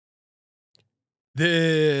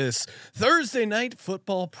This Thursday night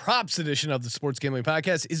football props edition of the Sports Gambling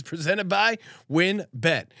Podcast is presented by WynnBet.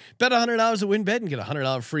 Bet $100 at WynnBet and get a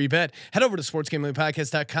 $100 free bet. Head over to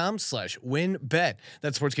sportsgamblingpodcast.com/WynnBet.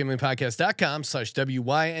 That's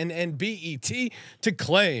sportsgamblingpodcast.com/WYNNBET to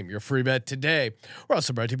claim your free bet today. We're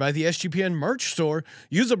also brought to you by the SGPN merch store.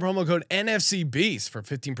 Use the promo code NFCBeast for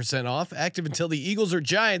 15% off, active until the Eagles or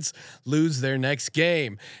Giants lose their next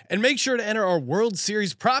game. And make sure to enter our World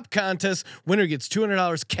Series prop contest. Winner gets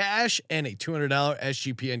 $200 cash and a $200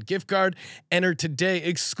 SGPN gift card. Enter today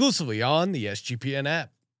exclusively on the SGPN app.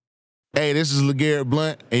 Hey, this is LeGarrette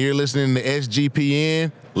Blunt, and you're listening to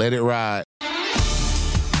SGPN. Let it ride.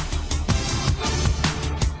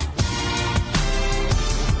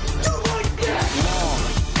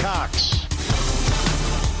 Cox.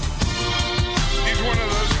 He's one of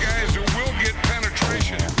those guys who will get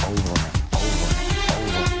penetration. Over.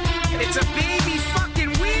 It's a baby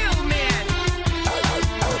fucking wheel, man.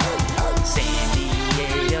 San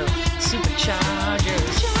Diego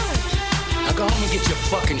Superchargers. Now go home and get your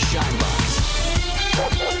fucking shine box.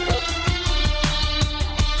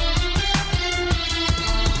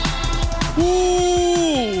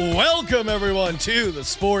 Ooh, welcome everyone to the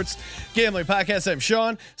Sports Gambling Podcast. I'm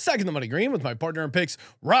Sean, stacking the money green with my partner in picks,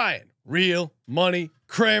 Ryan, Real Money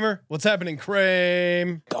Kramer. What's happening,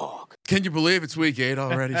 Kramer? Can you believe it's week 8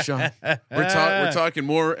 already, Sean? We're talking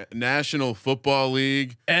more National Football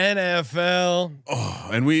League, NFL. Oh,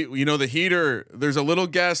 and we the heater. There's a little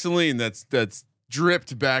gasoline that's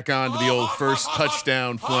dripped back onto the old first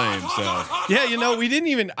touchdown flame. So Yeah, we didn't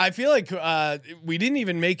even. I feel like we didn't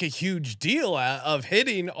even make a huge deal of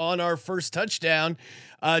hitting on our first touchdown.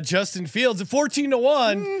 Justin Fields at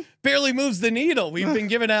 14-1 barely moves the needle. We've been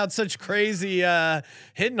giving out such crazy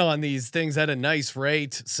hitting on these things at a nice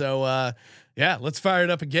rate. So yeah, let's fire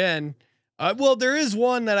it up again. Well, there is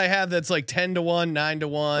one that I have that's like 10-1,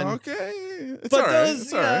 9-1. okay, it's But all right. those,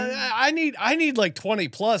 It's all right. I need like 20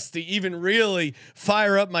 plus to even really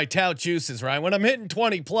fire up my tout juices, right? When I'm hitting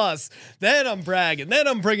 20 plus, then I'm bragging. Then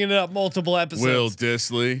I'm bringing it up multiple episodes. Will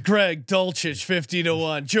Disley. Greg Dulcich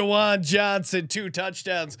 50-1, Jawan Johnson 2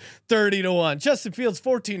 touchdowns 30-1, Justin Fields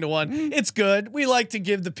 14-1. It's good. We like to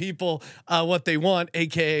give the people what they want,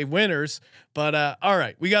 aka winners. But all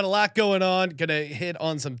right, we got a lot going on. Gonna hit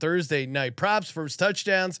on some Thursday night props, first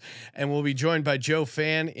touchdowns, and we'll be joined by Joe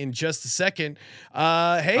Fan in just a second.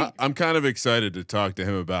 Hey, I'm kind of excited to talk to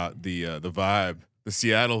him about the vibe. The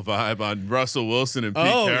Seattle vibe on Russell Wilson and Pete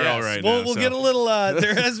Carroll right now. We'll get a little.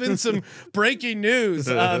 There has been some breaking news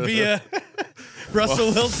via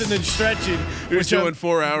Russell Wilson and stretching. You're doing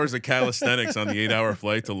 4 hours of calisthenics on the 8-hour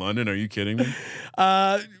flight to London. Are you kidding me?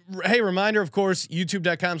 Hey, reminder, of course,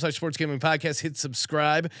 youtube.com/sports gambling podcast. Hit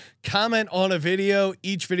subscribe, comment on a video.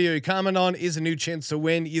 Each video you comment on is a new chance to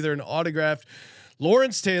win either an autographed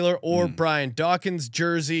Lawrence Taylor or Brian Dawkins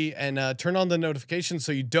jersey, and turn on the notifications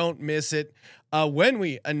so you don't miss it when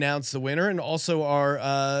we announce the winner, and also our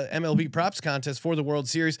MLB props contest for the World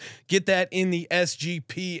Series. Get that in the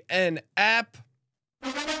SGPN app.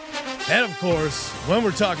 And of course, when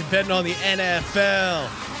we're talking betting on the NFL,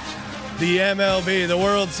 the MLB, the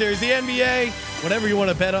World Series, the NBA, whatever you want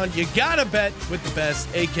to bet on, you gotta bet with the best,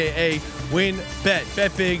 aka WynnBet.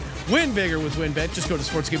 Bet big, win bigger with WynnBet. Just go to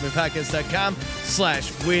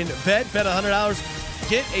sportsgamblingpodcast.com/WynnBet. Bet $100,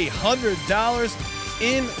 get $100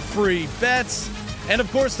 in free bets. And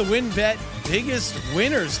of course, the WynnBet Biggest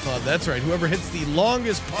Winners Club. That's right. Whoever hits the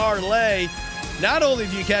longest parlay, not only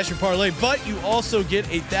do you cash your parlay, but you also get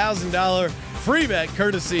 $1,000 free bet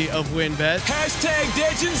courtesy of WynnBet. Hashtag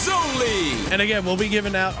Legends only. And again, we'll be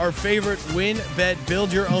giving out our favorite WynnBet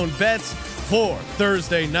build your own bets for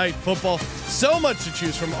Thursday night football. So much to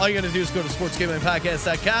choose from. All you got to do is go to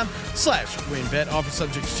sportsgamblingpodcast.com/WynnBet. Offer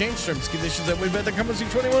subject to change. Terms and conditions at WynnBet.com. Must be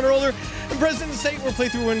 21 or older. And present in the state where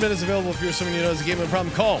playthrough WynnBet is available. If you're someone you know has a gambling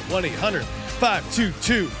problem, call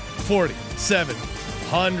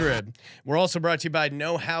 1-800-522-4700. We're also brought to you by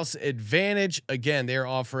No House Advantage. Again, they're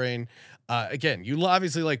offering. Again, you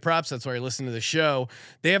obviously like props. That's why you're listening to the show.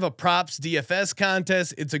 They have a props DFS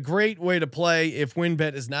contest. It's a great way to play if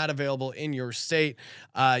WynnBet is not available in your state.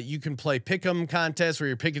 You can play pick'em contests where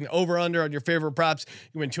you're picking over under on your favorite props.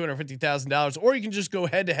 You win $250,000, or you can just go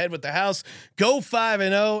head to head with the house. Go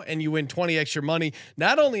 5-0 and you win 20 extra money.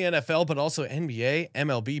 Not only NFL but also NBA,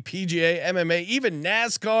 MLB, PGA, MMA, even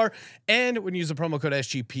NASCAR. And when you use the promo code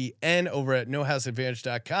SGPN over at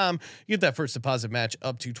NoHouseAdvantage.com, you get that first deposit match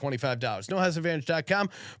up to $25.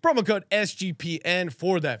 NoHouseAdvantage.com, promo code SGPN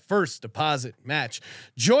for that first deposit match.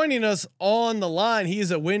 Joining us on the line, he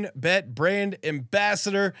is a WynnBet brand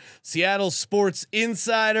ambassador, Seattle sports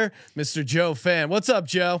insider, Mr. Joe Fan. What's up,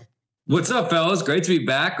 Joe? What's up, fellas? Great to be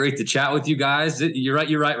back. Great to chat with you guys. You're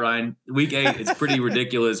right, Ryan. Week 8, it's pretty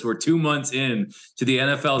ridiculous. We're 2 months in to the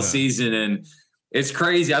NFL season, and it's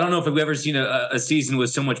crazy. I don't know if we've ever seen a season with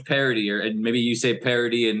so much parity, and maybe you say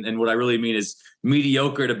parity, and what I really mean is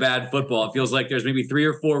mediocre to bad football. It feels like there's maybe 3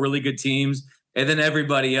 or 4 really good teams, and then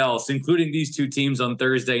everybody else, including these 2 teams on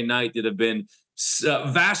Thursday night that have been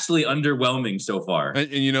vastly underwhelming so far. And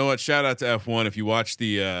you know what? Shout out to F1. If you watch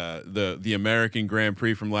the American Grand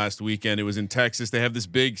Prix from last weekend, it was in Texas. They have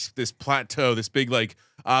this plateau, this big like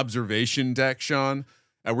observation deck, Sean,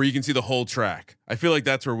 where you can see the whole track. I feel like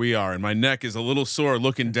that's where we are, and my neck is a little sore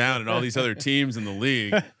looking down at all these other teams in the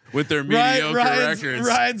league with their mediocre records.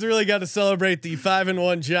 Ryan's really got to celebrate the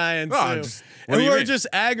 5-1 Giants. And we're just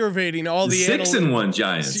aggravating all the 6-1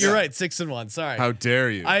 Giants. You're right, 6-1. Sorry. How dare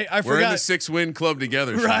you? I forgot. We're in the 6-win club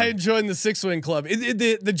together. Ryan joined the 6-win club.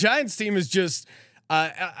 The Giants team is just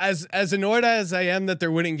as annoyed as I am that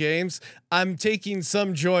they're winning games. I'm taking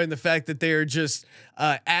some joy in the fact that they are just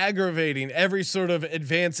aggravating every sort of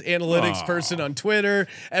advanced analytics person on Twitter,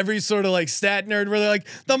 every sort of like stat nerd where they're like,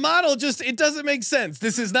 the model it doesn't make sense.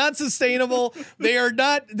 This is not sustainable.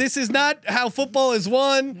 This is not how football is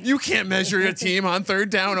won. You can't measure a team on third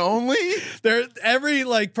down only. Every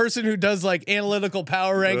like person who does like analytical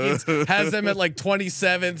power rankings has them at like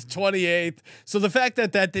 27th, 28th. So the fact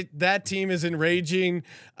that team is enraging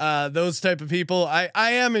those type of people, I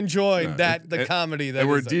am enjoying the comedy that. And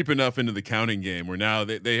we're deep enough into the counting game where now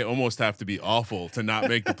they almost have to be awful to not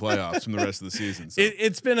make the playoffs from the rest of the season. So.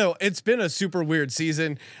 It's been a super weird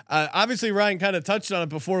season. Obviously, Ryan kind of touched on it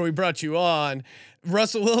before we brought you on.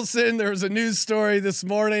 Russell Wilson, there was a news story this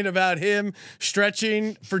morning about him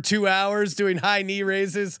stretching for 2 hours, doing high knee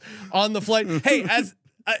raises on the flight. Hey,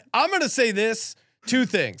 I'm going to say this. 2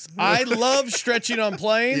 things. I love stretching on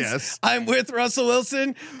planes. Yes. I'm with Russell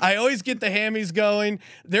Wilson. I always get the hammies going.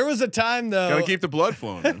 There was a time though. Gotta keep the blood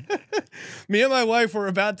flowing. Me and my wife were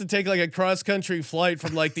about to take like a cross country flight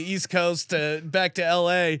from like the East Coast back to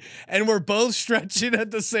LA, and we're both stretching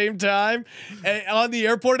at the same time on the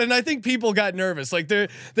airport. And I think people got nervous. Like they're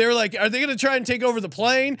like, are they going to try and take over the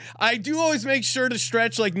plane? I do always make sure to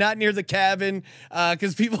stretch like not near the cabin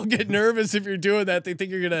because people get nervous if you're doing that. They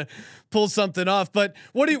think you're going to pull something off. But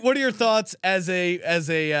what are your thoughts as a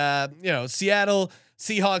Seattle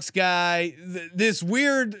Seahawks guy? This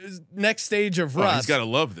weird next stage of Russ. He's got to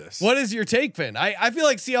love this. What is your take, Vin? I feel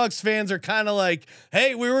like Seahawks fans are kind of like,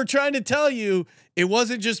 hey, we were trying to tell you it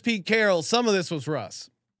wasn't just Pete Carroll. Some of this was Russ.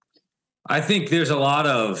 I think there's a lot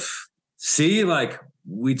of like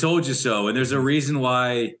we told you so, and there's a reason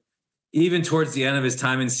why. Even towards the end of his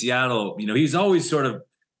time in Seattle, he's always sort of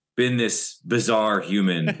been this bizarre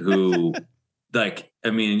human who like,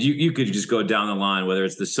 I mean, you could just go down the line, whether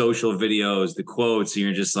it's the social videos, the quotes, and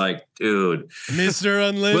you're just like, dude, Mr.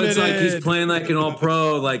 Unlimited. But it's like he's playing like an all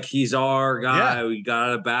pro, like he's our guy. Yeah. We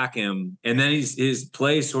gotta back him. And then his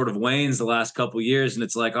play sort of wanes the last couple of years, and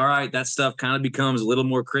it's like, all right, that stuff kind of becomes a little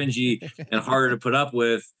more cringy and harder to put up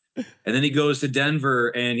with. And then he goes to Denver,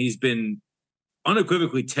 and he's been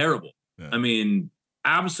unequivocally terrible. Yeah. I mean,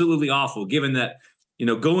 absolutely awful, given that.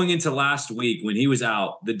 Going into last week when he was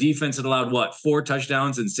out, the defense had allowed 4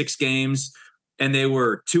 touchdowns in 6 games, and they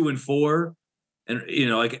were 2-4. And,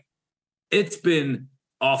 like it's been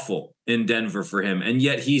awful in Denver for him. And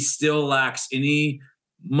yet he still lacks any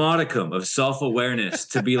modicum of self-awareness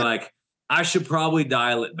to be like, I should probably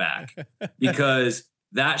dial it back, because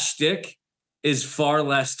that shtick is far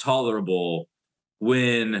less tolerable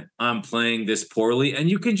when I'm playing this poorly. And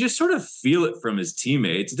you can just sort of feel it from his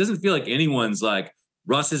teammates. It doesn't feel like anyone's like,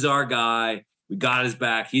 Russ is our guy. We got his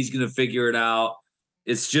back. He's going to figure it out.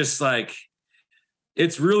 It's just like,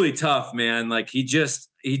 it's really tough, man. Like he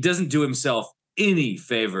doesn't do himself any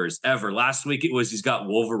favors ever. Last week it was, he's got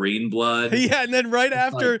Wolverine blood. Yeah. And then right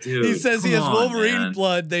after he says he has Wolverine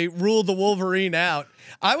blood, they rule the Wolverine out.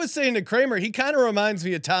 I was saying to Kramer, he kind of reminds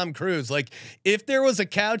me of Tom Cruise. Like if there was a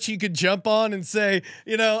couch he could jump on and say,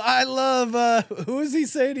 I love, who was he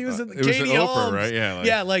saying? He was Katie Holmes, Oprah, right?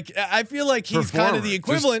 Yeah. Like I feel like he's kind of the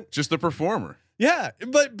equivalent. Just the performer. Yeah,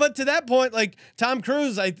 but to that point, like Tom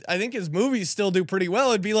Cruise, I think his movies still do pretty well.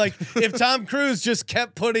 It'd be like if Tom Cruise just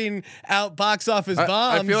kept putting out box office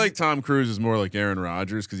bombs. I feel like Tom Cruise is more like Aaron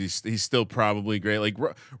Rodgers because he's still probably great. Like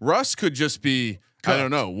Russ could just be, I don't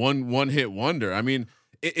know, one hit wonder. I mean,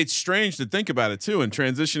 it's strange to think about it too. And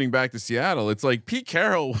transitioning back to Seattle, it's like Pete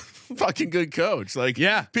Carroll, fucking good coach. Like,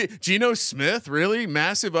 yeah, Geno Smith, really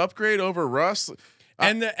massive upgrade over Russ.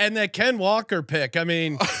 And that Ken Walker pick. I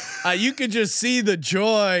mean, you could just see the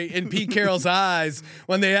joy in Pete Carroll's eyes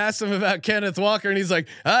when they asked him about Kenneth Walker, and he's like,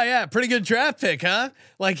 "Oh yeah, pretty good draft pick, huh?"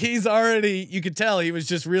 Like he's already. You could tell he was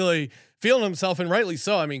just really feeling himself, and rightly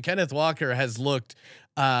so. I mean, Kenneth Walker has looked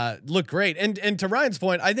great. And to Ryan's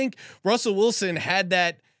point, I think Russell Wilson had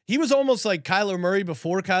that. He was almost like Kyler Murray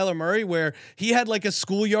before Kyler Murray, where he had like a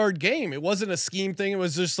schoolyard game. It wasn't a scheme thing. It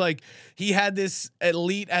was just like he had this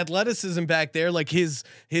elite athleticism back there, like his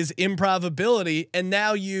improv ability. And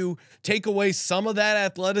now you take away some of that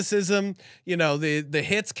athleticism. You know, the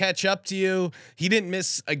hits catch up to you. He didn't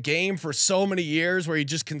miss a game for so many years where he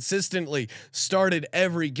just consistently started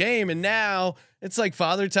every game. And now it's like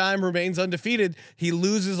Father Time remains undefeated. He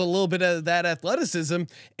loses a little bit of that athleticism,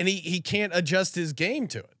 and he can't adjust his game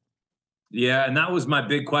to it. Yeah, and that was my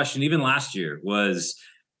big question. Even last year it's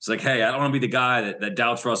like, hey, I don't want to be the guy that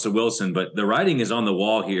doubts Russell Wilson, but the writing is on the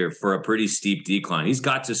wall here for a pretty steep decline. He's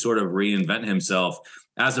got to sort of reinvent himself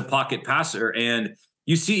as a pocket passer, and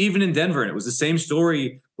you see even in Denver, and it was the same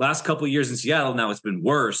story last couple of years in Seattle. Now it's been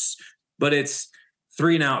worse, but it's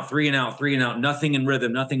 3 and out, 3 and out, 3 and out, nothing in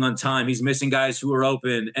rhythm, nothing on time. He's missing guys who are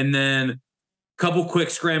open. And then couple quick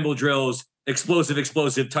scramble drills,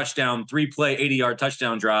 explosive touchdown, 3-play, 80-yard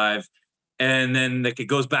touchdown drive. And then it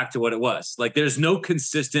goes back to what it was. Like there's no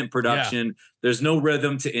consistent production. Yeah. There's no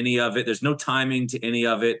rhythm to any of it. There's no timing to any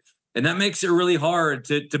of it. And that makes it really hard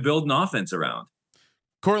to build an offense around.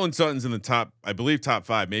 Cortland Sutton's in the top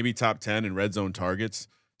 5, maybe top 10 in red zone targets.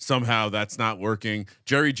 Somehow that's not working.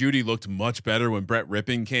 Jerry Jeudy looked much better when Brett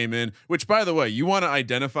Rippon came in, which, by the way, you want to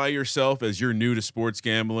identify yourself as you're new to sports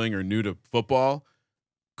gambling or new to football,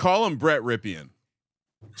 call him Brett Ripien.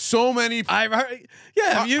 So many. I've heard.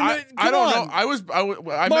 Yeah. I don't know.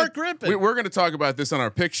 I Mark Rippon. We're going to talk about this on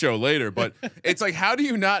our pick show later, but it's like, how do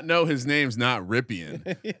you not know his name's not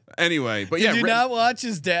Ripien? Anyway, but Did you not watch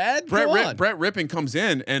his dad? Brett Rippon comes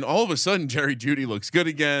in, and all of a sudden Jerry Jeudy looks good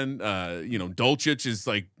again. Dolchich is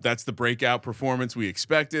like, that's the breakout performance we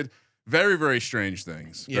expected. Very, very strange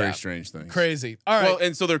things. Yeah. Very strange things. Crazy. All right. Well,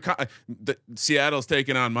 and so Seattle's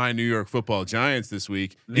taking on my New York Football Giants this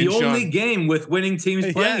week. The only game with winning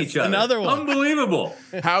teams playing each other. Another one. Unbelievable.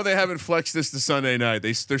 How they haven't flexed this to Sunday night.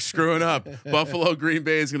 They're screwing up. Buffalo Green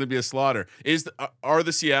Bay is going to be a slaughter. Are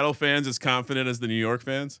the Seattle fans as confident as the New York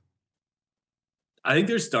fans? I think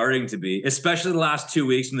they're starting to be, especially the last 2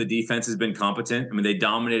 weeks when the defense has been competent. I mean, they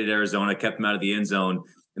dominated Arizona, kept them out of the end zone.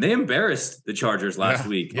 And they embarrassed the Chargers last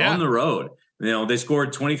week on the road. You know, they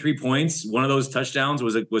scored 23 points. One of those touchdowns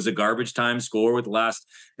was a garbage time score in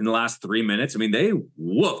the last 3 minutes. I mean, they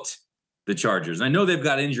whooped the Chargers. And I know they've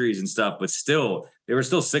got injuries and stuff, but still, they were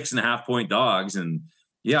still 6.5 point dogs. And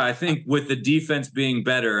yeah, I think with the defense being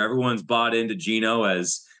better, everyone's bought into Geno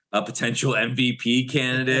as a potential MVP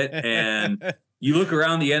candidate. And you look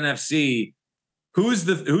around the NFC. Who's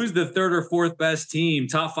the third or fourth best team,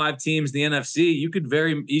 top 5 teams in the NFC? You could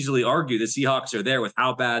very easily argue the Seahawks are there with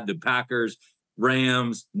how bad the Packers,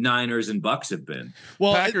 Rams, Niners, and Bucks have been.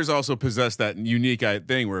 Well, Packers also possess that unique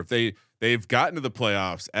thing where if they've gotten to the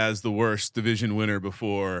playoffs as the worst division winner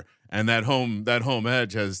before, and that home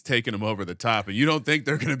edge has taken them over the top, and you don't think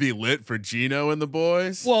they're going to be lit for Geno and the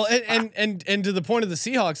boys? Well, and to the point of the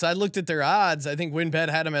Seahawks, I looked at their odds. I think WinBet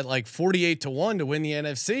had them at like 48-1 to win the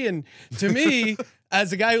NFC, and to me,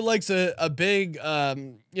 as a guy who likes a big, a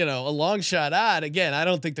long shot odd, again, I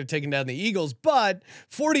don't think they're taking down the Eagles, but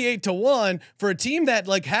 48-1 for a team that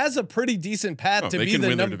like has a pretty decent path to be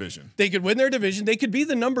the division. They could win their division. They could be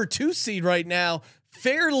the number 2 seed right now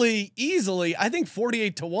fairly easily. I think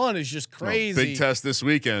 48-1 is just crazy. Big test this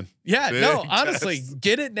weekend. Yeah, honestly,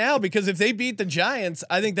 get it now, because if they beat the Giants,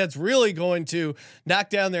 I think that's really going to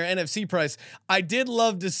knock down their NFC price. I did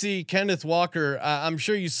love to see Kenneth Walker. I'm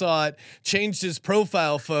sure you saw it. Changed his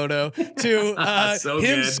profile photo to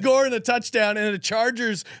him scoring a touchdown, and a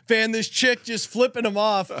Chargers fan, this chick just flipping him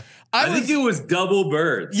off. I think it was double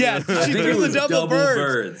birds. Yeah, she threw the double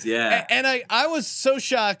birds. Yeah, and I was so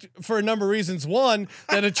shocked for a number of reasons. One,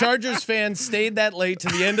 that a Chargers fan stayed that late to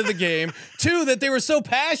the end of the game. Two, that they were so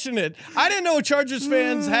passionate. I didn't know Chargers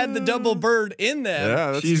fans had the double bird in them.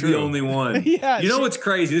 Yeah, she's the only one. Yeah, you know what's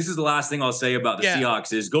crazy? This is the last thing I'll say about the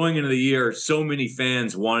Seahawks is going into the year, so many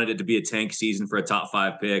fans wanted it to be a tank season for a top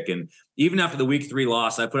 5 pick. And even after the week 3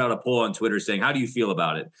 loss, I put out a poll on Twitter saying, how do you feel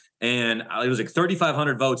about it? And it was like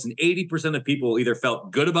 3,500 votes, and 80% of people either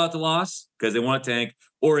felt good about the loss because they want to tank,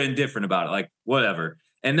 or indifferent about it, like whatever.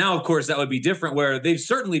 And now, of course, that would be different, where they've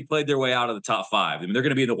certainly played their way out of the top 5. I mean, they're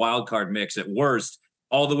going to be in the wild card mix at worst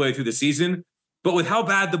all the way through the season. But with how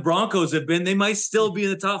bad the Broncos have been, they might still be in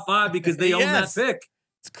the top 5 because they own that pick.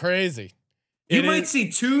 It's crazy. You might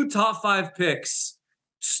see 2 top 5 picks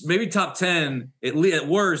maybe top 10 at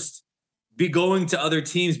worst, be going to other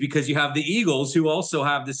teams because you have the Eagles who also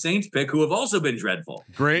have the Saints pick who have also been dreadful.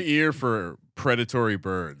 Great year for predatory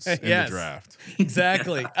birds in Yes. the draft.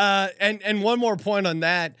 Exactly. And one more point on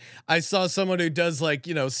that. I saw someone who does like,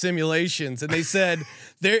 simulations, and they said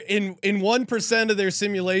they're in 1% of their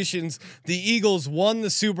simulations, the Eagles won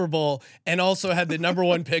the Super Bowl and also had the number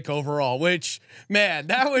 1 pick overall, which, man,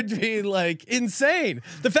 that would be like insane.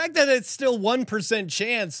 The fact that it's still 1%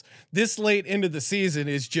 chance this late into the season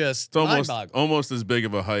is just mind-boggling. Almost as big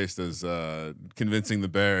of a heist as convincing the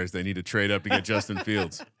Bears they need to trade up to get Justin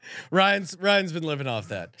Fields. Ryan's been living off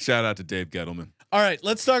that. Shout out to Dave Gettleman. All right,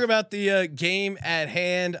 let's talk about the game at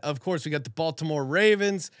hand. Of course, we got the Baltimore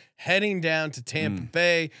Ravens heading down to Tampa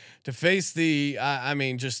Bay to face the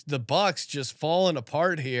just the Bucks just falling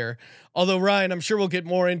apart here. Although, Ryan, I'm sure we'll get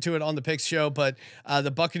more into it on the picks show, but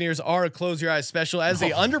the Buccaneers are a close your eyes special as they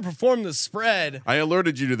underperform the spread. I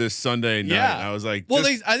alerted you to this Sunday night. Yeah. I was like, Well,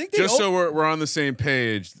 I think so we're on the same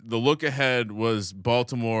page. The look ahead was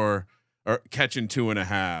Baltimore catching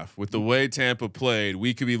 2.5. With the way Tampa played,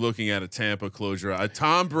 we could be looking at a Tampa closure, a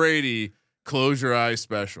Tom Brady close your eyes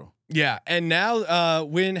special. Yeah, and now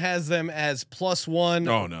Win has them as +1.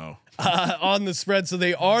 Oh no. On the spread, so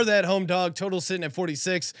they are that home dog. Total sitting at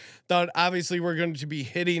 46. Thought obviously we're going to be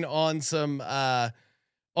hitting on some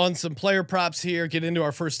player props here. Get into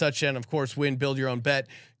our first touchdown, of course. Win, build your own bet.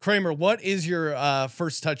 Kramer, what is your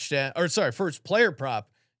first player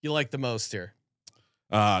prop you like the most here?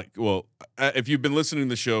 Well, if you've been listening to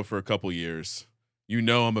the show for a couple years, I'm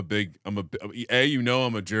a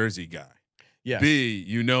Jersey guy. Yeah.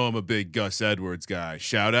 B, I'm a big Gus Edwards guy.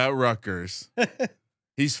 Shout out Rutgers.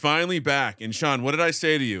 He's finally back. And Sean, what did I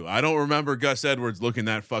say to you? I don't remember Gus Edwards looking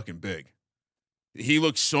that fucking big. He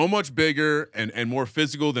looks so much bigger and more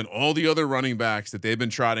physical than all the other running backs that they've been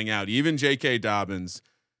trotting out. Even J.K. Dobbins.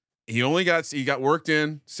 He got worked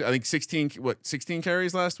in, I think 16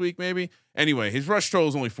 carries last week, maybe. Anyway, his rush total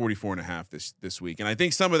is only 44.5 this week. And I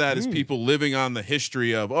think some of that is people living on the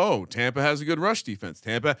history of, Tampa has a good rush defense.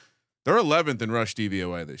 Tampa, they're 11th in rush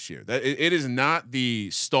DVOA this year. That it is not the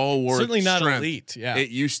stalwart, certainly not elite. Yeah, it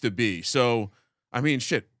used to be. So, I mean,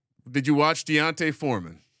 shit. Did you watch Deontay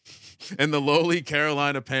Foreman and the lowly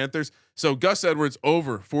Carolina Panthers? So Gus Edwards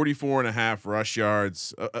over 44.5 rush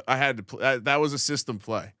yards. I had to that was a system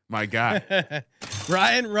play. My guy.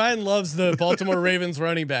 Ryan loves the Baltimore Ravens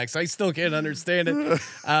running backs. I still can't understand it.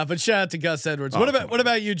 But shout out to Gus Edwards. What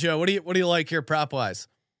about you, Joe? What do you like here prop wise?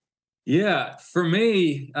 Yeah, for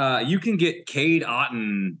me, you can get Cade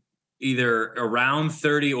Otton either around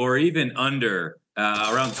 30 or even under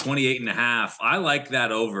around 28.5. I like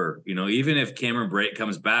that over, even if Cameron Brate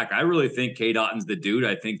comes back, I really think Cade Otton's the dude.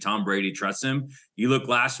 I think Tom Brady trusts him. You look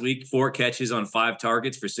last week, 4 catches on 5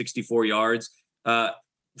 targets for 64 yards.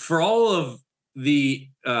 For all of the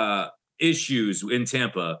issues in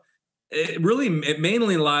Tampa, it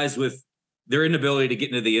mainly lies with their inability to get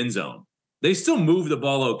into the end zone. They still move the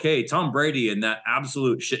ball okay. Tom Brady in that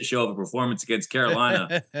absolute shit show of a performance against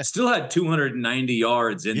Carolina still had 290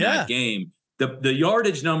 yards in that game. The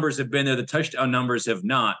yardage numbers have been there. The touchdown numbers have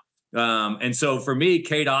not. And so for me,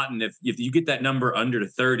 Cade Otton, if you get that number under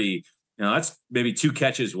 30, that's maybe 2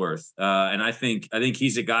 catches worth. And I think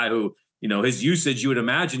he's a guy who, his usage, you would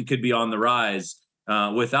imagine, could be on the rise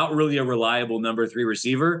without really a reliable number 3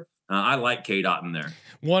 receiver. I like Cade Otton there.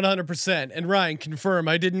 100%. And Ryan, confirm,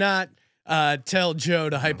 I did not tell Joe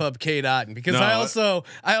to hype up Cade Otton because I also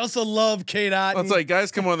love Cade Otton. Well, it's like guys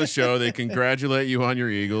come on the show, they congratulate you on your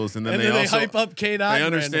Eagles, and then they hype up Cade Otton. They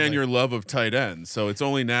understand your love of tight ends, so it's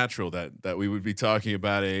only natural that we would be talking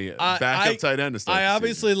about a backup tight end. I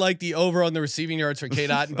obviously like the over on the receiving yards for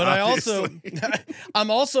Cade Otton, but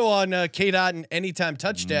I'm also on Cade Otton anytime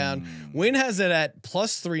touchdown. Win has it at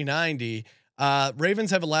 +390.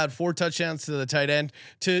 Ravens have allowed 4 touchdowns to the tight end.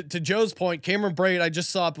 To Joe's point, Cameron Brate, I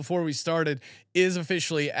just saw it before we started, is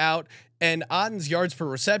officially out. And Otton's yards per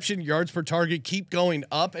reception, yards per target keep going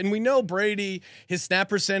up. And we know Brady, his snap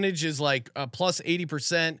percentage is like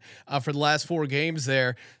 +80% for the last 4 games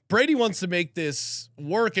there. Brady wants to make this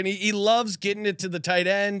work, and he loves getting it to the tight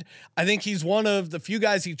end. I think he's one of the few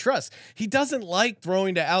guys he trusts. He doesn't like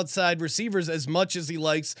throwing to outside receivers as much as he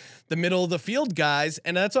likes the middle of the field guys,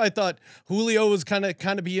 and that's why I thought Julio was kind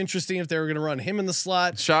of be interesting if they were going to run him in the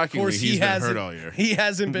slot. Shockingly, of course, he's been hurt all year. He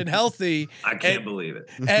hasn't been healthy. I can't believe it.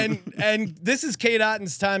 And this is Cade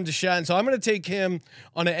Otton's time to shine, so I'm going to take him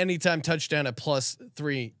on an anytime touchdown at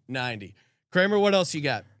 +390. Kramer, what else you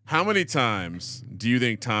got? How many times do you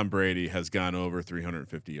think Tom Brady has gone over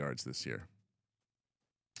 350 yards this year?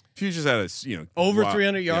 If you just had over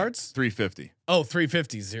 300 yards, 350. Oh,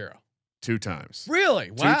 350 0. 2 times.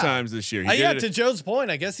 Really? Wow. 2 times this year. He Yeah, did to it Joe's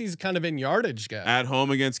point, I guess he's kind of been yardage guy. at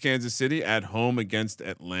home against Kansas City, at home against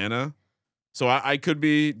Atlanta. So I could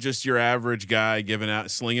be just your average guy giving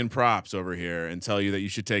out slinging props over here and tell you that you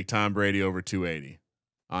should take Tom Brady over 280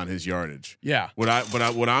 on his yardage. Yeah. What I'm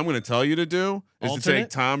going to tell you to do is to take Alternate?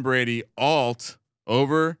 Tom Brady alt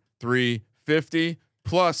over 350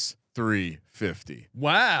 plus 350.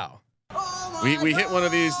 Wow. We hit one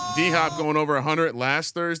of these D-Hop going over 100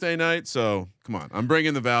 last Thursday night. So come on, I'm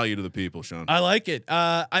bringing the value to the people, Sean. I like it.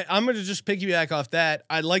 I'm going to just piggyback off that.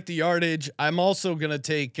 I like the yardage. I'm also going to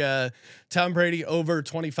take Tom Brady over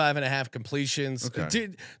 25.5 completions. Okay.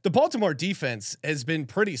 Dude, the Baltimore defense has been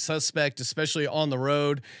pretty suspect, especially on the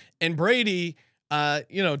road. And Brady,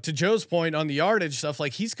 to Joe's point on the yardage stuff,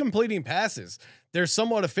 like he's completing passes. They're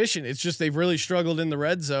somewhat efficient. It's just they've really struggled in the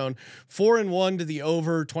red zone. 4-1 to the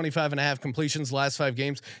over 25.5 completions last 5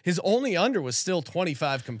 games. His only under was still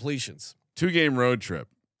 25 completions 2-game road trip.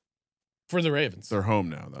 for the Ravens. They're home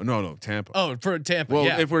now, though. No, Tampa. Oh, for Tampa. Well,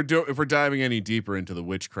 yeah. if we're diving any deeper into the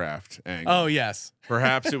witchcraft angle, Oh yes.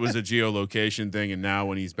 perhaps it was a geolocation thing, and now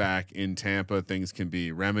when he's back in Tampa, things can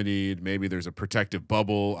be remedied. Maybe there's a protective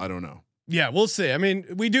bubble. I don't know. Yeah, we'll see. I mean,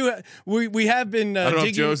 we have been I don't know if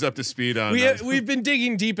digging, Joe's up to speed on. we've been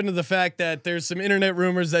digging deep into the fact that there's some internet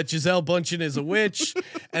rumors that Giselle Bundchen is a witch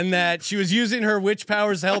and that she was using her witch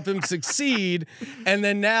powers to help him succeed. And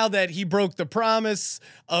then now that he broke the promise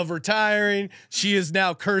of retiring, she is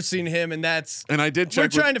now cursing him. And that's, and I did we're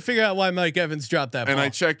check. trying to figure out why Mike Evans dropped that ball. And I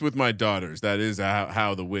checked with my daughters. That is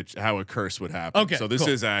how a curse would happen. Okay, so this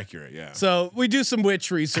cool. is accurate. Yeah. So we do some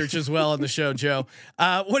witch research as well on the show, Joe.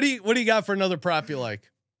 What do you got for another prop you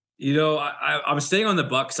like? I'm staying on the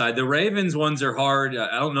Buck side. The Ravens ones are hard.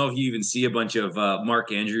 I don't know if you even see a bunch of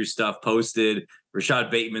Mark Andrews stuff posted.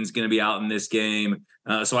 Rashad Bateman's going to be out in this game.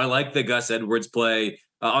 So I like the Gus Edwards play.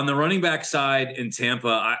 On the running back side in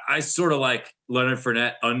Tampa, I sort of like Leonard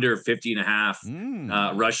Fournette under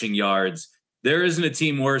 50.5 rushing yards. There isn't a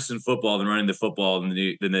team worse in football than running the football than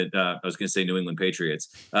I was going to say New England Patriots.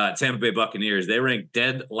 Tampa Bay Buccaneers, they rank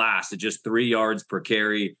dead last at just 3 yards per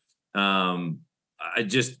carry. To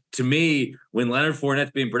me, when Leonard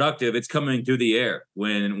Fournette's being productive, it's coming through the air.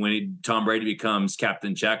 When Tom Brady becomes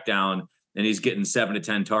captain check down and he's getting 7 to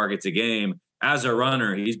 10 targets a game as a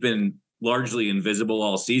runner, he's been largely invisible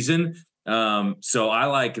all season. So I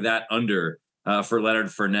like that under for Leonard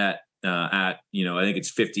Fournette at, I think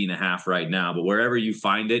it's 50.5 right now, but wherever you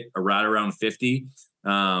find it, right around 50.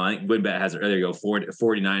 I think WinBet has it. There you go.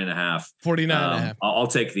 49.5. 49.5. I'll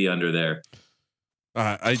take the under there.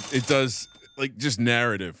 It does, like, just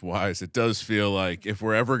narrative wise, it does feel like if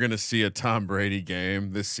we're ever going to see a Tom Brady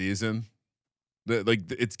game this season,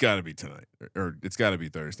 it's got to be tonight or it's got to be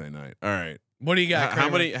Thursday night. All right. What do you got? How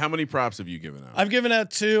many props have you given out? I've given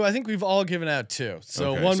out 2. I think we've all given out 2.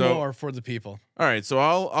 So Okay, one so- more for the people. All right. So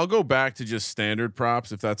I'll go back to just standard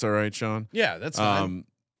props if that's all right, Sean. Yeah, that's fine.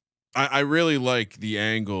 I really like the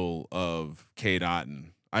angle of Cade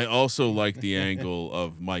Otton. I also like the angle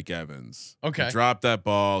of Mike Evans. Okay. He dropped that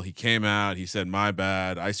ball. He came out. He said, "My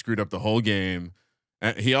bad. I screwed up the whole game."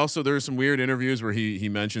 And he also, there's some weird interviews where he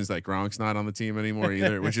mentions that Gronk's not on the team anymore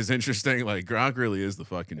either, which is interesting. Like, Gronk really is the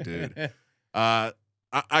fucking dude.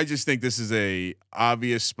 I just think this is a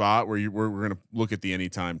obvious spot where we're going to look at the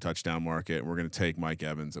anytime touchdown market and we're going to take Mike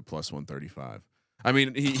Evans at plus 135. I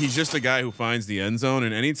mean, he's just a guy who finds the end zone,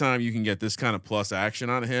 and anytime you can get this kind of plus action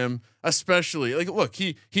on him, especially like, look,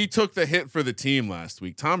 he took the hit for the team last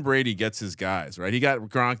week. Tom Brady gets his guys, right? He got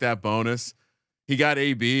Gronk that bonus. He got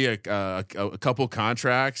AB a couple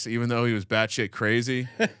contracts, even though he was batshit crazy.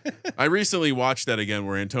 I recently watched that again,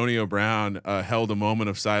 where Antonio Brown held a moment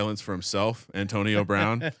of silence for himself. Antonio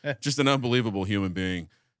Brown, just an unbelievable human being.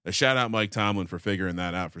 A shout out Mike Tomlin for figuring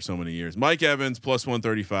that out for so many years. Mike Evans plus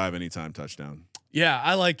 135 anytime touchdown. Yeah,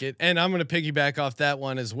 I like it, and I'm going to piggyback off that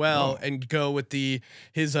one as well and go with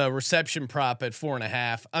his reception prop at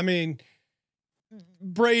 4.5. I mean,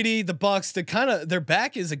 Brady, the Bucks, their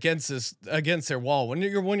back is against their wall. When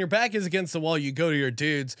your back is against the wall, you go to your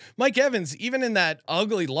dudes. Mike Evans, even in that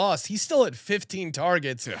ugly loss, he's still at 15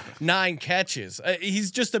 targets, 9 catches.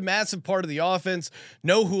 He's just a massive part of the offense.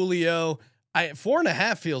 No Julio.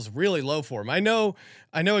 4.5 feels really low for him. I know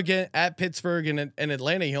again at Pittsburgh and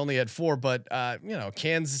Atlanta, he only had 4, but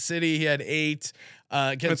Kansas City, he had 8.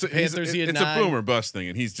 Against the Panthers, he had 9. It's a boomer bust thing,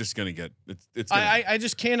 and he's just going to get it's. I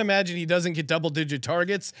just can't imagine he doesn't get double-digit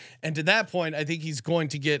targets, and to that point, I think he's going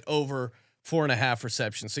to get over 4.5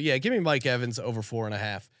 receptions. So yeah, give me Mike Evans over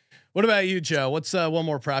 4.5. What about you, Joe? What's one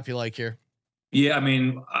more prop you like here? Yeah, I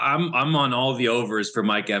mean, I'm on all the overs for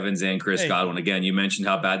Mike Evans and Chris Hey. Godwin. Again, you mentioned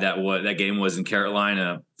how bad that game was in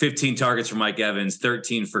Carolina. 15 targets for Mike Evans,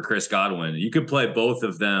 13 for Chris Godwin. You could play both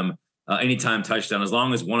of them anytime touchdown as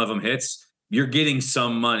long as one of them hits. You're getting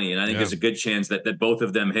some money, and I think there's a good chance that both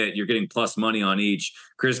of them hit. You're getting plus money on each.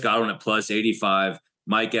 Chris Godwin at plus 85,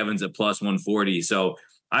 Mike Evans at plus 140. So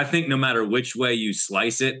I think no matter which way you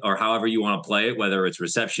slice it or however you want to play it, whether it's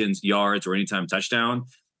receptions, yards, or anytime touchdown.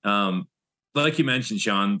 Like you mentioned,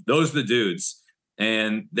 Sean, those are the dudes,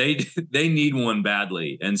 and they need one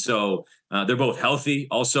badly. And so they're both healthy,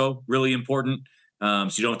 also really important. So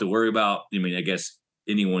you don't have to worry about. I mean, I guess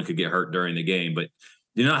anyone could get hurt during the game, but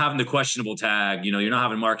you're not having the questionable tag. You're not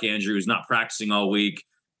having Mark Andrews not practicing all week,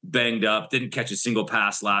 banged up, didn't catch a single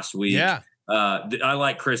pass last week. Yeah. I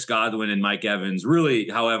like Chris Godwin and Mike Evans really.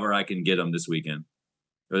 However, I can get them this weekend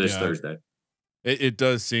or this Thursday. It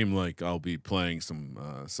does seem like I'll be playing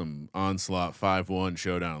some onslaught 5-1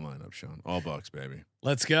 showdown lineup, Sean. All Bucks, baby.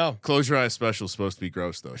 Let's go. Close your eyes special is supposed to be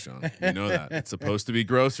gross though, Sean. You know that. It's supposed to be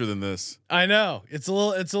grosser than this. I know it's a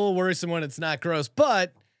little worrisome when it's not gross,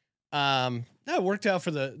 but that worked out for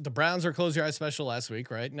the Browns. Or close your eyes special last week,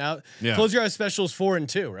 right? Now, close your eyes special is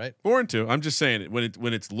 4-2, right? 4-2. I'm just saying it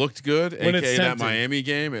when it's looked good. When AKA it's that tempting. Miami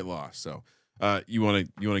game, it lost. So you want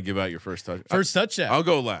to give out your first touch? First touchdown. I'll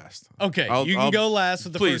go last. Okay, you can go last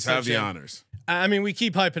with the please first have the touchdown. honors. I mean, we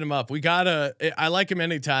keep hyping him up. I like him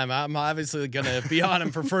anytime. I'm obviously gonna be on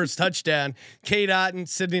him for first touchdown. Cade Otton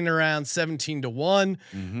sitting around 17-1.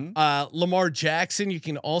 Lamar Jackson, you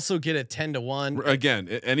can also get at 10-1. Again,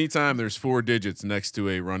 anytime there's 4 digits next to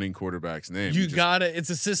a running quarterback's name, You gotta.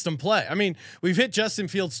 It's a system play. I mean, we've hit Justin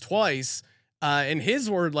Fields twice. And his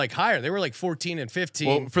were like higher. They were like 14 and 15.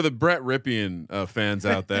 Well, for the Brett Ripien fans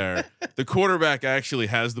out there, the quarterback actually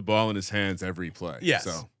has the ball in his hands every play. Yes.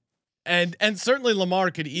 So. And certainly Lamar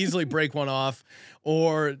could easily break one off,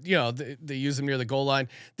 or they use him near the goal line.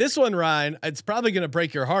 This one, Ryan, it's probably going to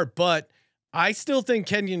break your heart, but I still think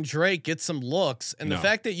Kenyon Drake gets some looks, and the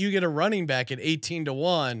fact that you get a running back at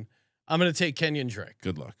 18-1, I'm going to take Kenyon Drake.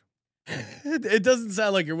 Good luck. It doesn't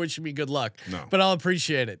sound like you're wishing me good luck, no, but I'll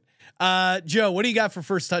appreciate it. Joe, what do you got for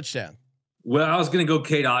first touchdown? Well, I was going to go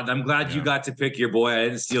Cade Otton. I'm glad you got to pick your boy. I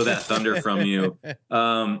didn't steal that thunder from you.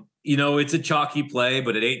 It's a chalky play,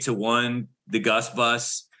 but at 8-1, the Gus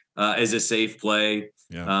bus is a safe play.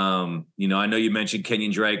 Yeah. I know you mentioned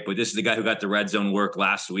Kenyon Drake, but this is the guy who got the red zone work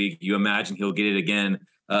last week. You imagine he'll get it again.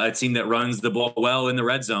 A team that runs the ball well in the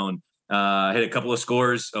red zone, hit a couple of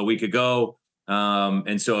scores a week ago.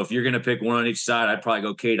 And so if you're going to pick one on each side, I'd probably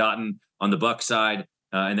go Cade Otton on the Buck side,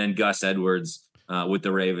 and then Gus Edwards with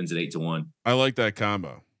the Ravens at 8-1. I like that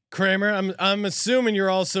combo. Kramer, I'm assuming you're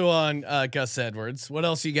also on Gus Edwards. What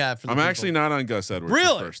else you got for the I'm actually not on Gus Edwards.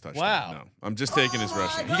 Really? For first touchdown. Wow. No, I'm just taking his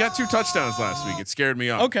rushing. He got 2 touchdowns last week. It scared me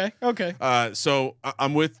off. Okay. So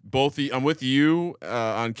I'm with I'm with you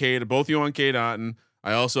on Cade. Both you on Cade Otton.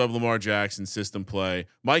 I also have Lamar Jackson system play.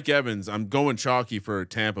 Mike Evans. I'm going chalky for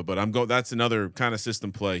Tampa, but that's another kind of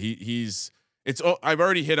system play. I've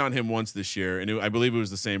already hit on him once this year, and I believe it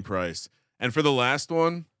was the same price. And for the last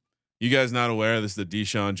one. You guys not aware this is the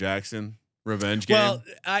Deshaun Jackson revenge game? Well,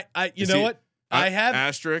 you know what? I have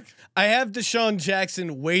asterisk. I have Deshaun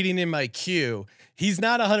Jackson waiting in my queue. He's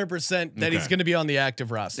not 100% that he's going to be on the active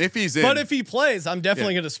roster. If he's in, but if he plays, I'm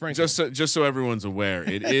definitely going to sprinkle. Just so everyone's aware,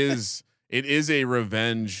 it is a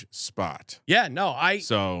revenge spot. Yeah, no,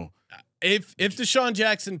 if Deshaun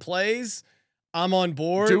Jackson plays, I'm on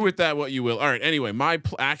board. Do with that what you will. All right. Anyway, my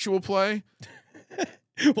actual play.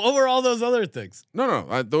 What were all those other things?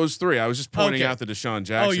 No, those 3. I was just pointing out the Deshaun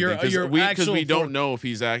Jackson because we don't know if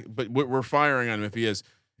he's but we're firing on him if he is.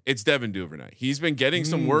 It's Devin Duvernay. He's been getting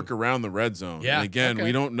some work around the red zone. Yeah. And again,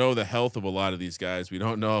 we don't know the health of a lot of these guys. We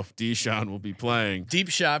don't know if Deshaun will be playing. Deep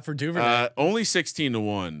shot for Duvernay. Only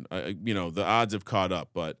 16-1. The odds have caught up,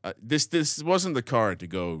 but this wasn't the card to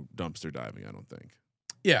go dumpster diving. I don't think.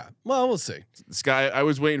 Yeah. Well, we'll see. I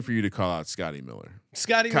was waiting for you to call out Scotty Miller.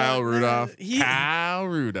 Kyle Rudolph. Kyle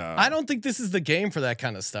Rudolph. I don't think this is the game for that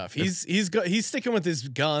kind of stuff. He's sticking with his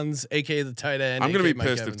guns, aka the tight end. I'm gonna be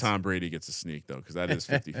pissed if Tom Brady gets a sneak though, because that is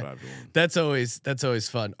 55-1. That's always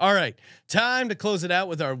fun. All right, time to close it out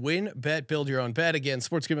with our win bet. Build your own bet. Again,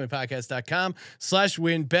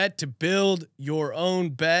 sportsgamblingpodcast.com/win bet to build your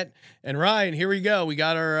own bet. And Ryan, here we go. We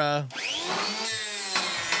got our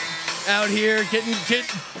out here getting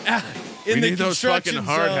out in we the need those fucking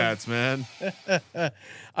hard zone. hats, man.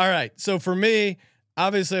 All right, so for me,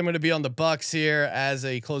 obviously I'm going to be on the Bucks here as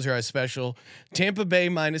a close your eyes special. Tampa Bay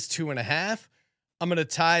 -2.5. I'm going to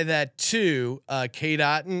tie that to Cade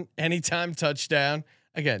Otton anytime touchdown.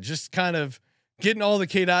 Again, just kind of getting all the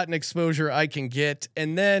K Dotton exposure I can get.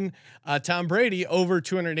 And then Tom Brady over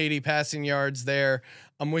 280 passing yards there.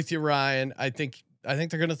 I'm with you, Ryan. I think they're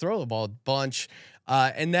going to throw the ball a bunch.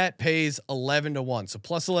 And that pays 11-1. So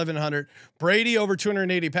plus 1100. Brady over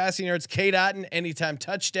 280 passing yards. K Dotton anytime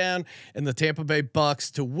touchdown, and the Tampa Bay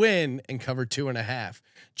Bucks to win and cover 2.5.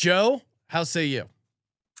 Joe, how say you?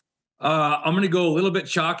 I'm going to go a little bit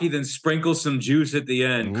chalky, then sprinkle some juice at the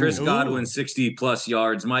end. Chris Godwin, 60 plus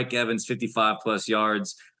yards. Mike Evans, 55 plus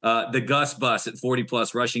yards. The Gus Bus at 40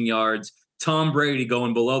 plus rushing yards. Tom Brady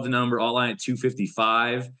going below the number, all line at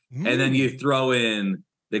 255. And then you throw in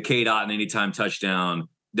the K Dotton anytime touchdown.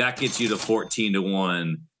 That gets you to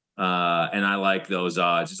 14-1. And I like those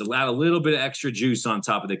odds. Just add a little bit of extra juice on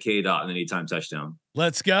top of the K Dotton anytime touchdown.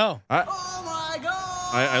 Let's go.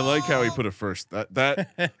 I like how he put it first.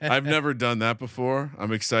 That I've never done that before.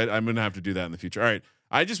 I'm excited. I'm gonna have to do that in the future. All right.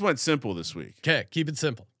 I just went simple this week. Okay, keep it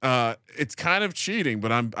simple. It's kind of cheating,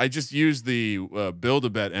 but I just used the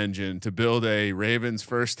Build-A-Bet engine to build a Ravens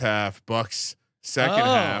first half, Bucks second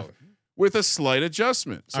half with a slight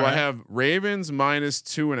adjustment. So I have Ravens minus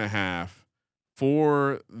 2.5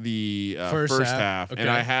 for the first half, and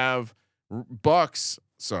I have Bucks.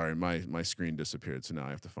 Sorry, my screen disappeared, so now I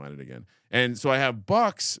have to find it again. And so I have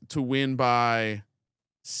Bucks to win by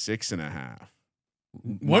 6.5.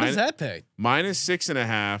 What does that pay? Minus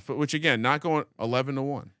 6.5, which again, not going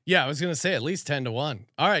 11-1. Yeah, I was gonna say at least 10-1.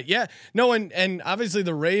 All right, yeah, no, and obviously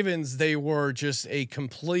the Ravens, they were just a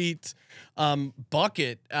complete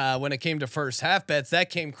bucket when it came to first half bets. That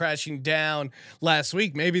came crashing down last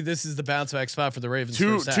week. Maybe this is the bounce back spot for the Ravens.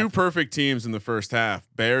 Two perfect teams in the first half.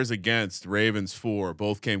 Bears against Ravens 4.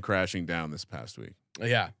 Both came crashing down this past week.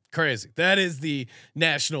 Yeah, crazy. That is the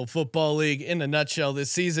National Football League in a nutshell this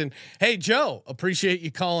season. Hey, Joe, appreciate you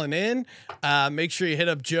calling in. Make sure you hit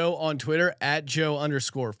up Joe on Twitter at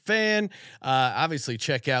Joe_fan. Obviously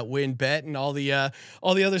check out WinBet and all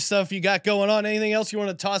the other stuff you got going on. Anything else you want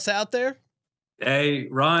to toss out there? Hey,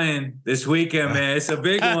 Ryan, this weekend, man, it's a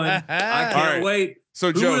big one. I can't wait.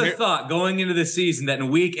 So who Joe, would have thought going into the season that in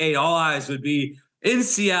week 8, all eyes would be in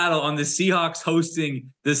Seattle on the Seahawks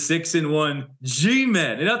hosting the 6-1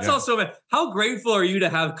 G-Men. And that's also, man, how grateful are you to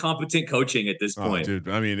have competent coaching at this point? Dude,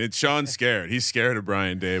 I mean, it's Sean's scared. He's scared of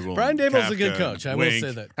Brian Dable. Brian Dable's a good coach. I will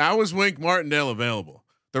say that. How was Wink Martindale available?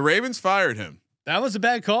 The Ravens fired him. That was a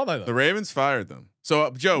bad call by them. The Ravens fired them. So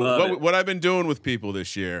Joe, what I've been doing with people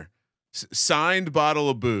this year, signed bottle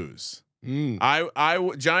of booze.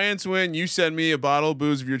 I Giants win. You send me a bottle of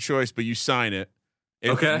booze of your choice, but you sign it.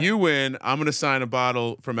 If you win, I'm going to sign a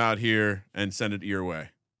bottle from out here and send it your way.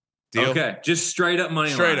 Deal? Okay. Just straight up money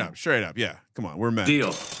line. Straight up. Yeah. Come on. We're men. Deal.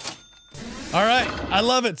 All right. I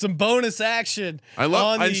love it. Some bonus action.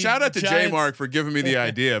 And shout out to J Mark for giving me the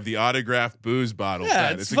idea of the autographed booze bottle.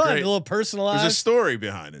 Yeah, it's fun. A little personalized. There's a story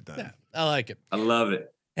behind it then. Yeah, I like it. I love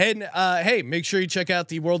it. And hey, make sure you check out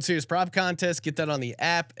the World Series prop contest. Get that on the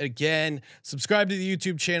app. Again, subscribe to the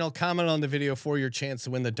YouTube channel. Comment on the video for your chance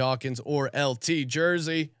to win the Dawkins or LT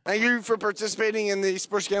jersey. Thank you for participating in the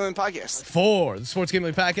Sports Gambling Podcast. For the Sports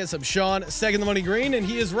Gambling Podcast, I'm Sean, second the money green, and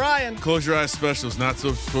he is Ryan. Close your eyes special's not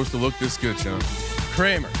so supposed to look this good, Sean.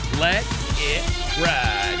 Kramer, let it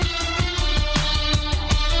ride.